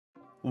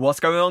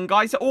What's going on,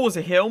 guys?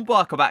 Auzio here and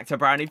welcome back to a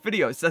brand new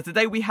video. So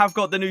today we have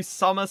got the new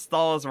Summer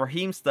Stars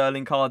Raheem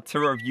Sterling card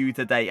to review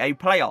today. A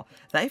player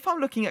that, if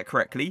I'm looking at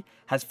correctly,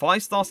 has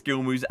 5-star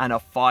skill moves and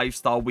a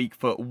 5-star weak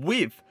foot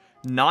with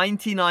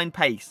 99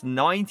 pace,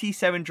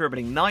 97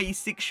 dribbling,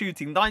 96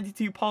 shooting,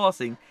 92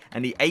 passing,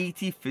 and the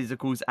 80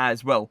 physicals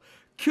as well.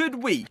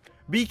 Could we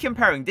be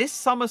comparing this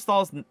Summer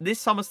Star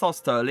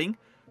Sterling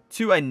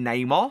to a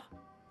Neymar?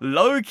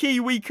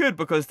 Low-key we could,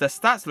 because the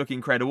stats look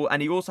incredible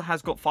and he also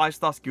has got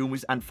 5-star skill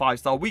moves and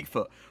 5-star weak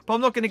foot. But I'm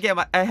not going to get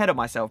ahead of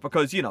myself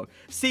because, you know,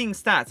 seeing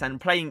stats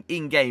and playing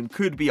in-game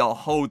could be a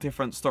whole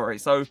different story.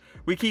 So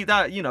we keep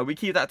that, we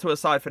keep that to a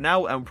side for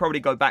now and we'll probably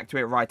go back to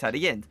it right at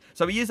the end.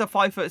 So he is a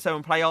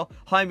 5'7" player,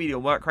 high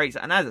medium work rates,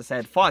 and as I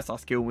said, 5-star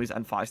skill moves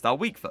and 5-star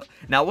weak foot.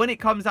 Now when it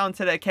comes down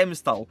to their chem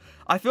style,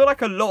 I feel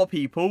like a lot of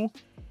people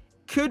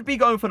could be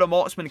going for the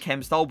marksman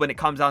chem style when it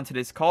comes down to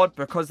this card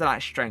because of that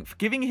strength.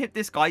 Giving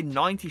this guy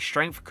 90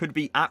 strength could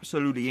be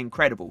absolutely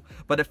incredible.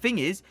 But the thing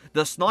is,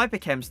 the sniper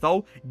chem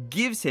style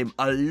gives him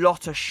a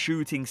lot of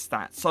shooting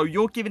stats. So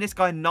you're giving this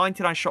guy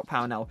 99 shot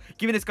power now,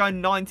 giving this guy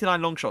 99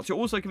 long shots. You're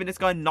also giving this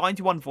guy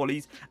 91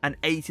 volleys and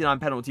 89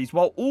 penalties,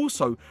 while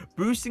also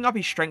boosting up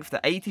his strength to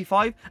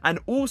 85 and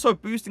also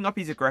boosting up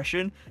his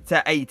aggression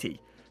to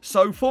 80.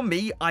 So for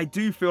me, I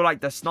do feel like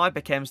the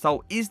sniper chem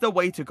style is the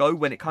way to go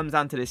when it comes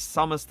down to this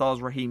Summer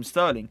Stars Raheem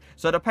Sterling.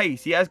 So the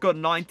pace, he has got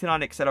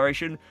 99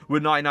 acceleration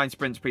with 99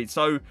 sprint speed.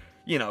 So,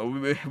 you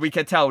know, we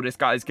can tell this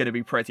guy is going to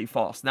be pretty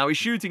fast. Now, his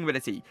shooting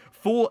ability,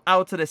 4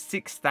 out of the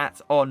 6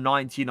 stats are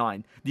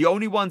 99. The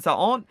only ones that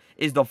aren't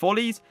is the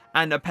volleys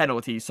and the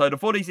penalties. So the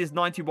volleys is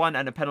 91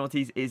 and the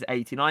penalties is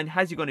 89.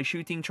 Has he got his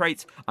shooting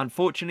traits?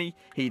 Unfortunately,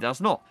 he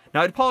does not.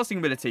 Now, the passing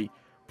ability,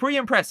 pretty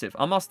impressive,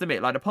 I must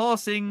admit. Like, the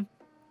passing,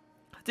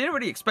 didn't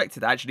really expect it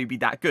to actually be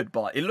that good,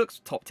 but it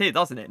looks top tier,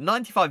 doesn't it?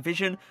 95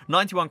 vision,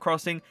 91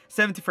 crossing,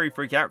 73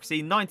 free kick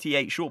accuracy,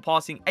 98 short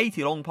passing,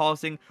 80 long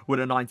passing with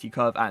a 90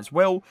 curve as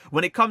well.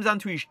 When it comes down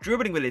to his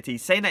dribbling ability,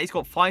 saying that he's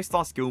got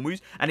 5-star skill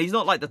moves and he's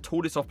not like the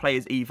tallest of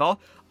players either,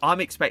 I'm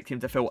expecting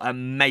him to feel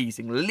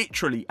amazing,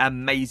 literally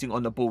amazing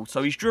on the ball.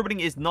 So his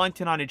dribbling is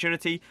 99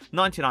 agility,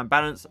 99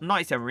 balance,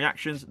 97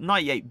 reactions,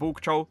 96 ball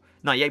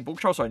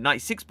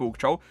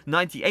control,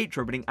 98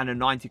 dribbling, and a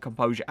 90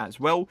 composure as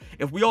well.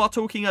 If we are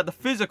talking at the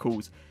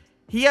physicals,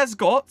 he has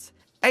got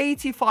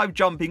 85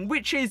 jumping,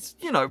 which is,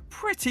 you know,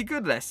 pretty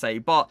good, let's say,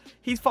 but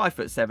he's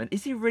 5'7".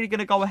 Is he really going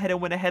to go ahead and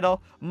win a header?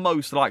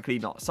 Most likely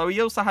not. So he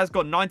also has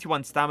got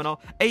 91 stamina,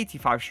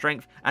 85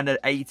 strength, and an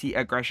 80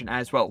 aggression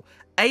as well.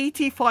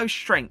 85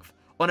 strength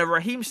on a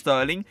Raheem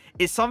Sterling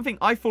is something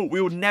I thought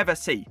we would never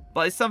see,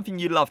 but it's something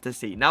you love to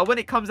see. Now, when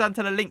it comes down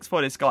to the links for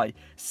this guy,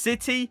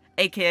 City,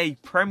 aka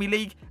Premier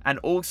League, and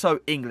also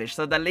English.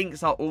 So the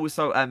links are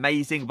also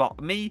amazing, but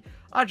me,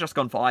 I've just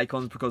gone for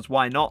icons because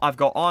why not? I've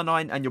got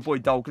R9 and your boy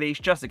Dalglish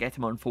just to get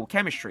him on full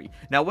chemistry.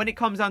 Now, when it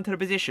comes down to the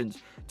positions,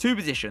 2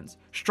 positions,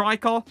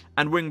 striker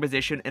and wing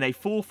position in a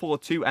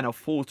 4-4-2 and a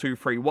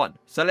 4-2-3-1.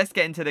 So let's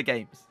get into the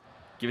games.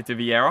 Give it to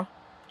Vieira.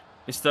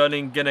 Is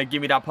Sterling going to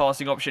give me that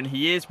passing option?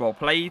 He is. Well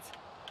played.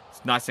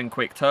 It's nice and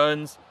quick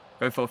turns.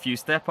 Go for a few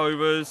step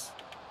overs.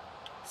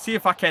 See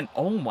if I can.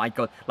 Oh my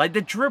god. Like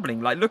the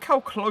dribbling. Like look how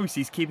close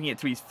he's keeping it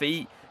to his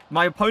feet.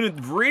 My opponent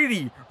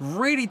really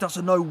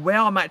doesn't know where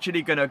I'm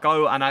actually going to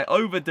go. And I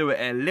overdo it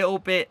a little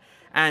bit.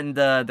 And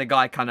the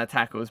guy kind of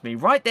tackles me.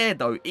 Right there,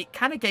 though, it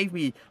kind of gave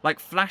me, like,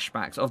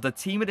 flashbacks of the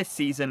team of the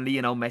season,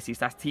 Lionel Messi.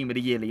 That's team of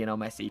the year, Lionel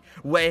Messi.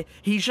 Where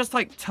he's just,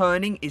 like,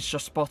 turning is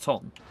just spot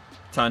on.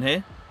 Turn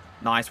here.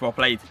 Nice, well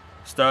played.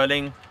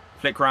 Sterling,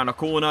 flick around a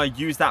corner.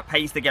 Use that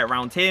pace to get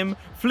around him.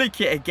 Flick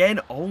it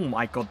again. Oh,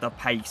 my God, the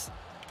pace.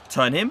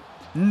 Turn him.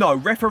 No,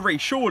 referee,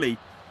 surely.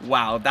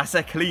 Wow, that's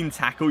a clean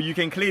tackle. You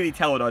can clearly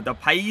tell, though, the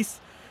pace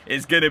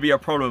is going to be a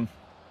problem.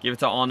 Give it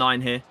to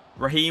R9 here.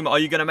 Raheem, are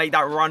you going to make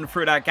that run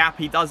through that gap?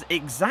 He does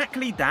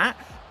exactly that.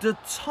 The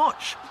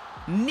touch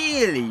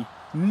nearly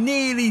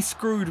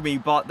screwed me,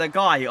 but the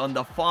guy on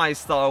the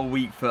 5-star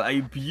weak foot,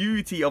 a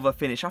beauty of a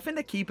finish. I think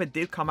the keeper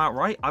did come out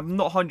right. I'm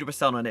not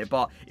 100% on it,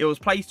 but it was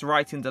placed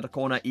right into the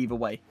corner either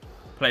way.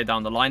 Play it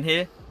down the line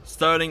here.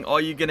 Sterling,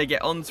 are you going to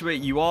get onto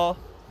it? You are.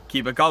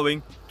 Keep it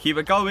going. Keep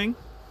it going.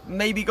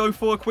 Maybe go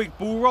for a quick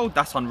ball roll.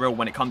 That's unreal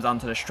when it comes down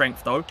to the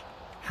strength, though.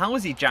 How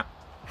is he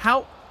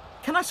How?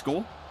 Can I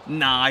score?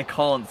 Nah, I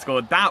can't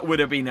score. That would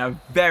have been a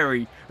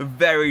very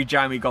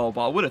jammy goal,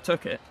 but I would have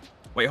took it.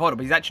 Wait, hold up.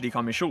 He's actually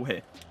coming short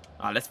here.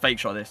 Alright, let's fake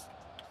shot this.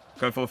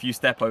 Go for a few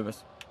step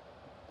overs.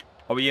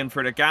 Are we in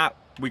through the gap?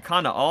 We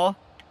kind of are.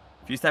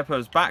 A few step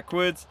overs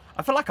backwards.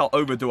 I feel like I'll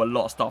overdo a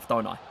lot of stuff,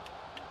 don't I?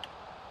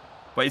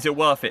 But is it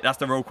worth it? That's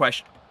the real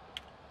question.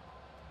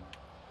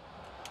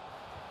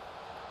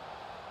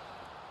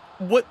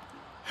 What?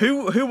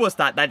 Who was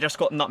that just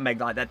got nutmegged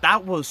like that?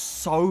 That was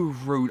so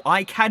rude.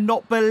 I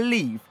cannot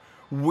believe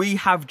we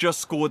have just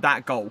scored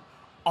that goal.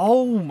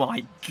 Oh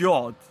my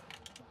god.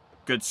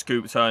 Good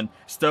scoop turn.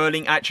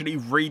 Sterling actually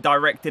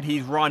redirected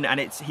his run and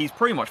he's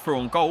pretty much through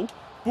on goal.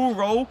 Ball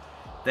roll.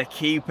 The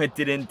keeper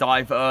didn't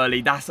dive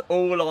early. That's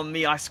all on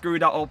me. I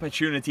screwed that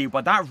opportunity.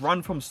 But that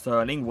run from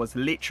Sterling was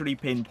literally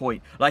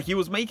pinpoint. Like, he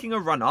was making a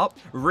run up,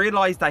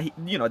 realized that,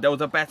 there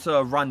was a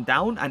better run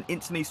down, and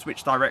instantly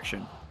switched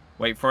direction.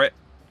 Wait for it.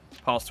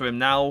 Pass to him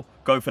now.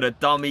 Go for the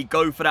dummy.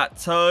 Go for that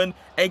turn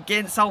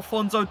against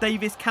Alphonso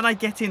Davies. Can I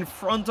get in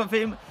front of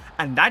him?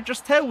 And that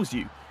just tells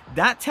you.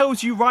 That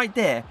tells you right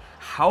there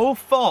how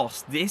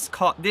fast this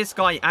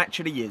guy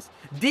actually is.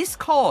 This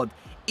card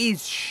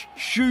is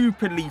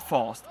stupidly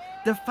fast.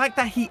 The fact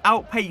that he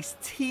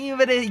outpaced Team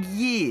of the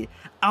Year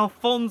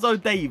Alphonso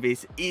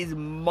Davies is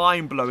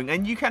mind-blowing.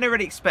 And you can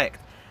already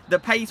expect the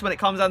pace when it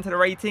comes down to the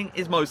rating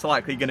is most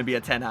likely going to be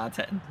a 10 out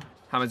of 10.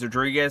 James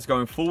Rodriguez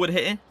going forward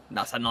here.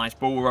 That's a nice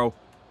ball roll.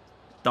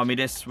 Dummy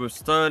this with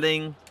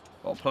Sterling.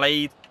 Well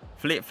played.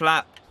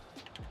 Flip-flap.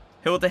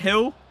 Hill to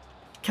hill.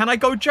 Can I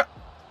go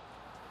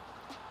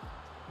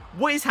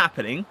What is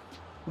happening?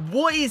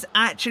 What is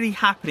actually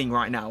happening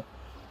right now?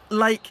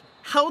 Like,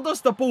 how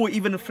does the ball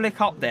even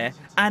flick up there?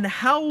 And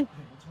how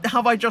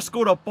have I just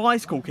scored a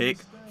bicycle kick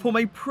from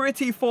a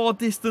pretty far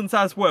distance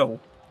as well?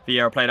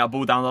 Vieira played that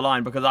ball down the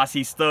line because I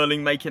see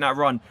Sterling making that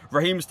run.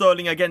 Raheem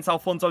Sterling against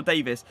Alphonso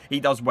Davies. He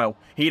does well.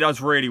 He does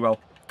really well.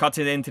 Cuts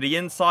it into the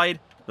inside.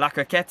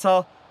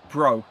 LAKEY.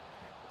 Bro,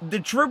 the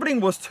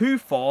dribbling was too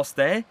fast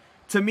there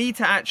to me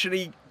to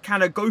actually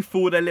kind of go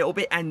forward a little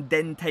bit and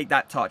then take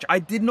that touch. I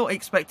did not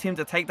expect him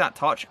to take that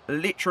touch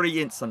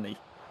literally instantly.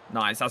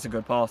 Nice, that's a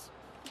good pass.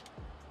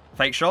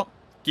 Fake shot.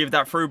 Give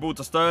that through ball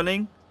to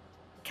Sterling.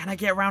 Can I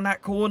get around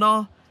that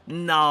corner?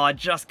 No, I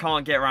just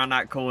can't get around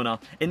that corner.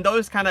 In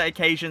those kind of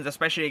occasions,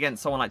 especially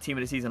against someone like Team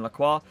of the Season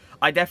LAKEY,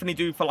 I definitely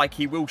do feel like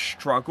he will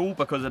struggle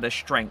because of the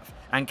strength.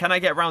 And can I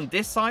get around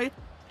this side?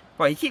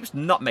 Bro, he keeps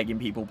nutmegging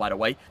people, by the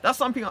way. That's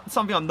something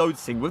I'm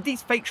noticing. With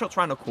these fake shots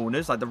around the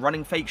corners, like the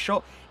running fake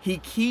shot, he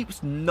keeps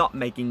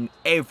nutmegging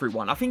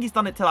everyone. I think he's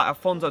done it to like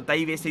Alphonso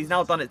Davies. He's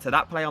now done it to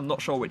that player. I'm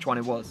not sure which one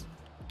it was.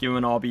 Give him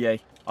an RBA.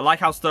 I like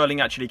how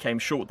Sterling actually came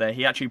short there.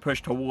 He actually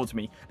pushed towards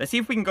me. Let's see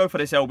if we can go for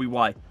this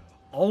LBY.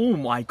 Oh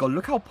my god,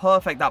 look how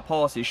perfect that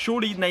pass is.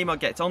 Surely Neymar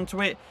gets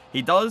onto it.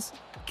 He does.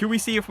 Can we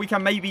see if we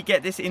can maybe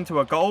get this into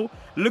a goal?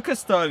 Look at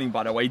Sterling,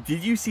 by the way.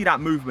 Did you see that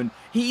movement?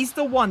 He's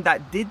the one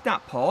that did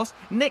that pass.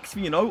 Next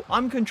thing you know,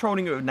 I'm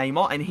controlling it with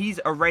Neymar, and he's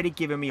already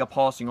given me a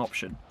passing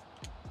option.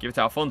 Give it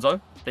to Alphonso.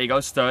 There you go,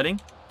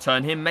 Sterling.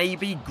 Turn him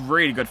maybe.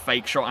 Really good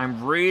fake shot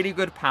and really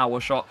good power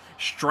shot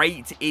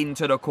straight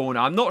into the corner.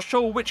 I'm not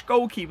sure which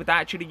goalkeeper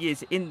that actually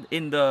is in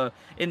the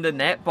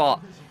net, but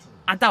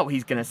I doubt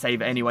he's going to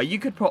save it anyway. You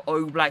could put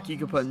Oblak, you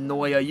could put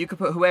Neuer, you could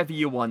put whoever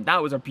you want.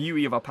 That was a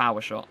beauty of a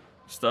power shot.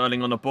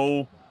 Sterling on the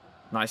ball.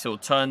 Nice little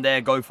turn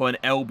there. Go for an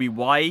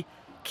LBY.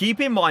 Keep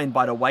in mind,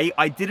 by the way,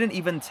 I didn't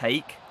even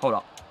take... Hold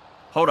up.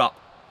 Hold up.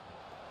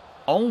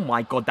 Oh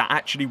my god, that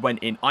actually went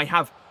in. I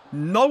have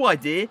no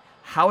idea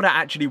how that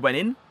actually went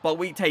in, but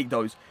we take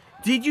those.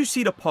 Did you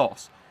see the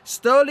pass?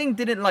 Sterling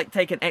didn't like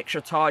take an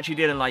extra touch. He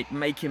didn't like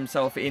make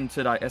himself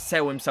into like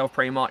sell himself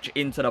pretty much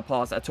into the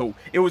pass at all.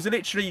 It was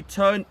literally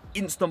turn,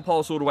 instant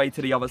pass all the way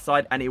to the other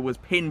side, and it was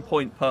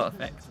pinpoint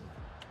perfect.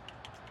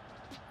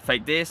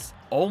 Fake this.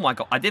 Oh my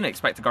god, I didn't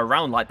expect to go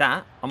round like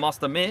that, I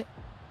must admit.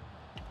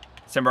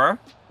 Simbra.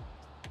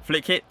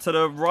 Flick it to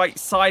the right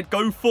side.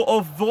 Go for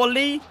a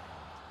volley.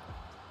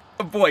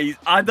 Boys,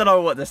 I don't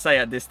know what to say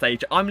at this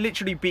stage. I'm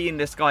literally beating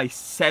this guy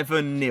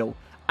 7-0.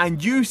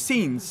 And you've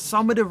seen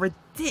some of the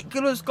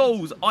ridiculous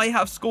goals I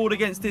have scored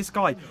against this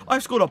guy.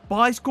 I've scored a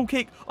bicycle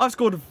kick. I've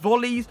scored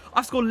volleys.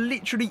 I've scored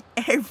literally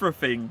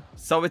everything.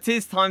 So it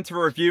is time to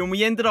review. And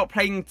we ended up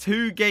playing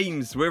 2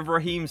 games with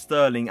Raheem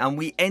Sterling. And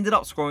we ended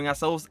up scoring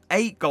ourselves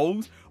 8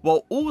 goals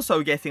while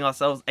also getting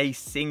ourselves a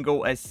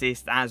single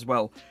assist as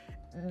well.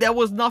 There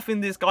was nothing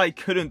this guy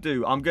couldn't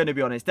do, I'm going to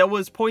be honest. There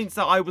was points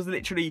that I was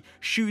literally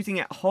shooting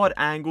at hard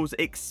angles,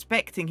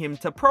 expecting him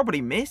to probably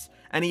miss,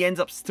 and he ends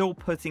up still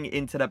putting it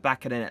into the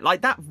back of the net.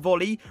 Like that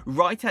volley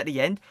right at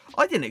the end,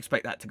 I didn't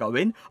expect that to go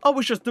in. I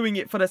was just doing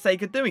it for the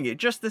sake of doing it,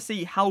 just to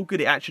see how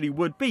good it actually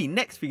would be.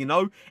 Next thing you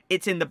know,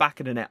 it's in the back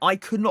of the net. I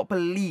could not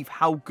believe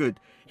how good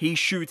his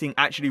shooting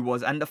actually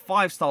was, and the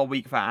 5-star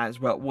week for that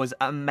as well was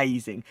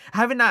amazing.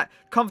 Having that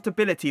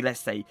comfortability, let's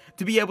say,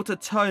 to be able to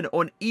turn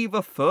on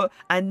either foot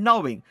and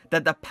knowing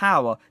that the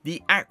power,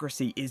 the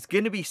accuracy is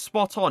going to be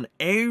spot on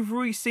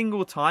every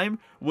single time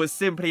was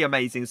simply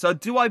amazing. So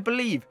do I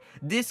believe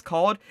this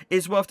card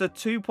is worth the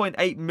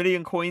 2.8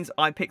 million coins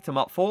I picked him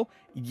up for?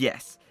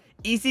 Yes.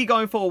 Is he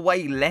going for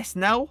way less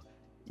now?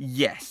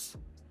 Yes.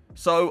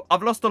 So,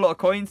 I've lost a lot of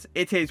coins.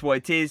 It is what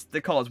it is. The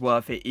card's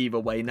worth it either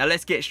way. Now,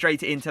 let's get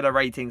straight into the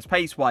ratings.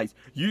 Pace-wise,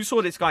 you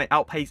saw this guy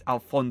outpace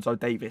Alphonso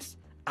Davies.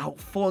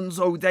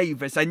 Alphonso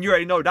Davies. And you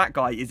already know that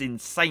guy is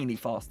insanely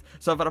fast.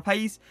 So, for the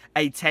pace,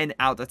 a 10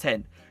 out of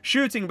 10.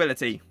 Shooting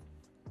ability.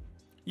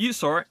 You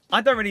saw it.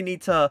 I don't really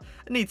need to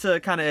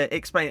kind of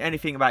explain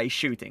anything about his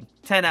shooting.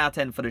 10 out of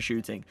 10 for the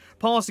shooting.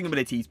 Passing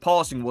abilities.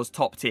 Passing was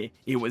top tier.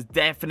 It was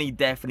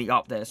definitely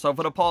up there. So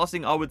for the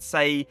passing, I would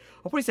say,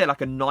 I'll probably say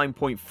like a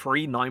 9.3,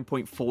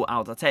 9.4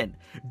 out of 10.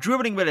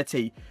 Dribbling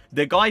ability.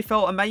 The guy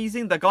felt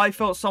amazing. The guy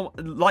felt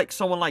like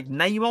someone like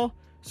Neymar.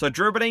 So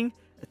dribbling,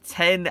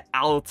 10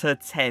 out of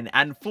 10.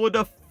 And for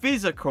the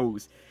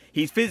physicals,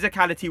 his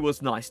physicality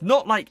was nice.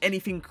 Not like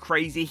anything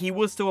crazy. He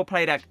was still a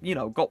player that, you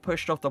know, got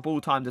pushed off the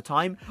ball time to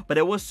time. But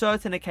there were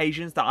certain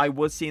occasions that I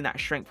was seeing that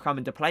strength come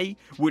into play,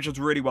 which was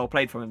really well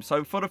played from him.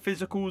 So for the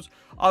physicals,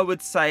 I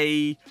would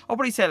say, I'll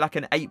probably say like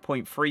an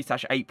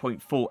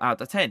 8.3/8.4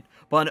 out of 10.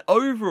 But an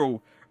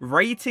overall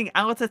rating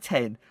out of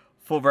 10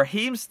 for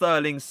Raheem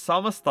Sterling's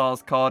Summer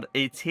Stars card,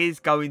 it is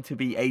going to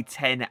be a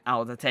 10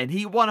 out of 10.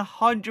 He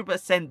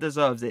 100%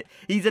 deserves it.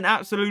 He's an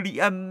absolutely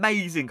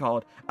amazing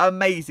card.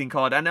 Amazing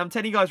card. And I'm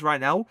telling you guys right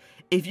now,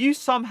 if you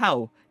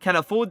somehow can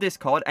afford this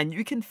card and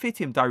you can fit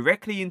him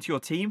directly into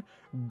your team,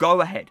 go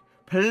ahead.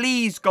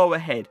 Please go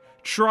ahead.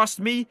 Trust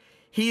me,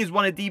 he is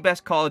one of the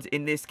best cards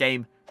in this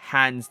game,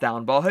 hands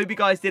down. But I hope you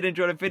guys did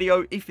enjoy the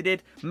video. If you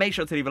did, make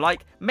sure to leave a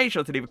like. Make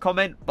sure to leave a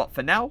comment. But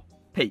for now,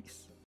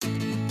 peace.